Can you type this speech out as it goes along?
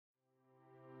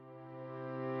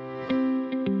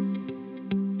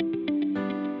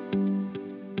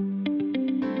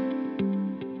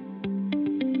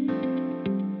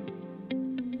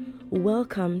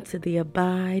Welcome to the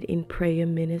Abide in Prayer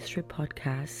Ministry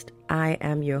podcast. I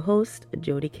am your host,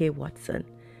 Jody K. Watson.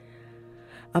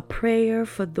 A prayer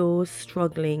for those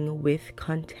struggling with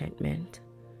contentment.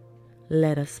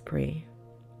 Let us pray.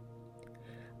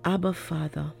 Abba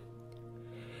Father,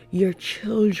 your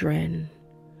children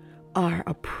are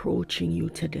approaching you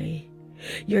today.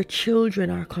 Your children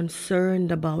are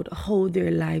concerned about how their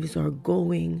lives are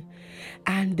going,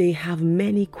 and they have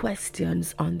many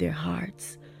questions on their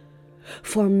hearts.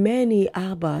 For many,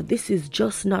 Abba, this is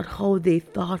just not how they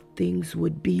thought things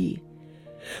would be.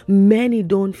 Many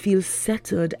don't feel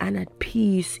settled and at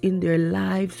peace in their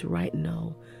lives right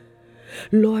now.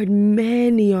 Lord,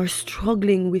 many are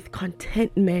struggling with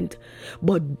contentment,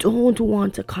 but don't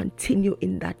want to continue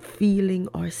in that feeling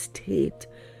or state.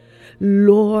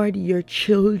 Lord, your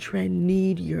children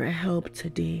need your help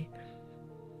today.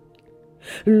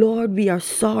 Lord, we are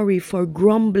sorry for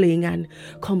grumbling and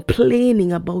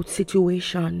complaining about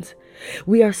situations.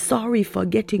 We are sorry for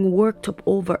getting worked up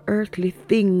over earthly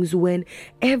things when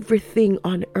everything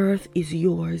on earth is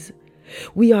yours.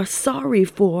 We are sorry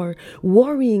for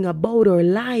worrying about our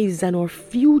lives and our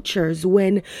futures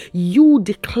when you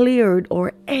declared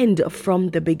our end from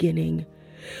the beginning.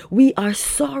 We are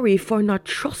sorry for not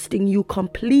trusting you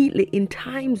completely in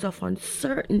times of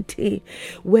uncertainty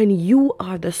when you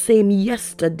are the same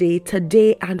yesterday,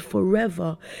 today, and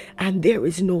forever, and there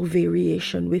is no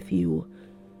variation with you.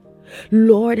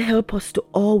 Lord, help us to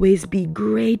always be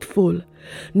grateful,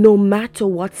 no matter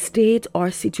what state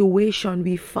or situation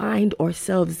we find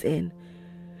ourselves in.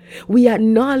 We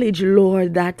acknowledge,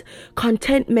 Lord, that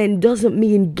contentment doesn't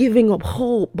mean giving up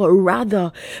hope, but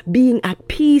rather being at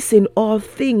peace in all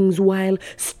things while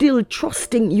still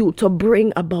trusting you to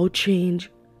bring about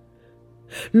change.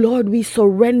 Lord, we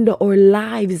surrender our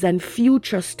lives and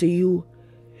futures to you.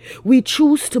 We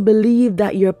choose to believe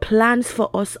that your plans for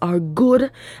us are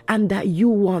good and that you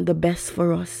want the best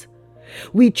for us.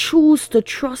 We choose to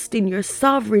trust in your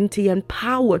sovereignty and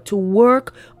power to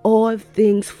work all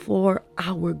things for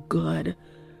our good.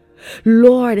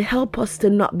 Lord, help us to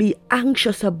not be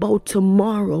anxious about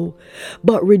tomorrow,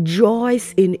 but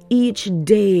rejoice in each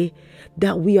day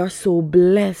that we are so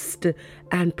blessed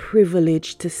and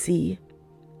privileged to see.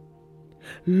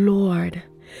 Lord,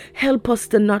 help us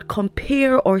to not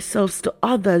compare ourselves to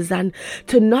others and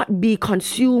to not be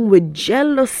consumed with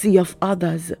jealousy of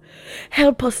others.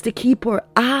 Help us to keep our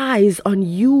eyes on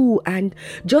you and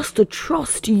just to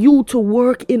trust you to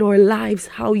work in our lives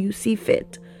how you see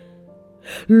fit.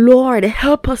 Lord,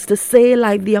 help us to say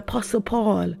like the Apostle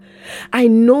Paul, I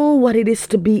know what it is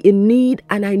to be in need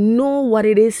and I know what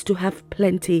it is to have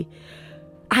plenty.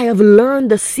 I have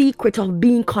learned the secret of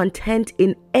being content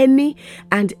in any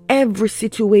and every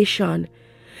situation.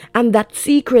 And that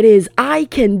secret is I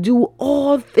can do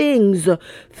all things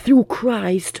through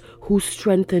Christ who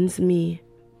strengthens me.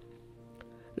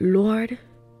 Lord,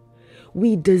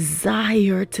 we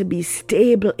desire to be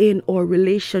stable in our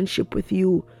relationship with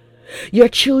you. Your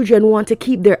children want to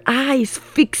keep their eyes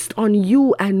fixed on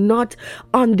you and not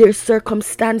on their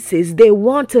circumstances. They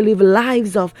want to live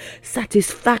lives of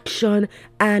satisfaction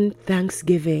and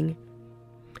thanksgiving.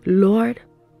 Lord,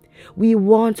 we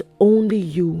want only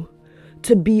you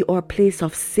to be our place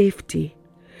of safety,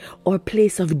 our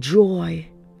place of joy,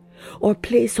 our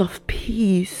place of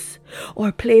peace,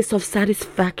 our place of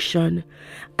satisfaction,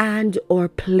 and our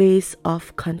place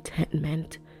of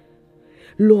contentment.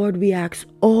 Lord, we ask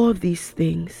all these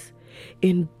things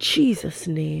in Jesus'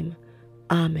 name.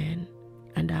 Amen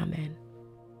and amen.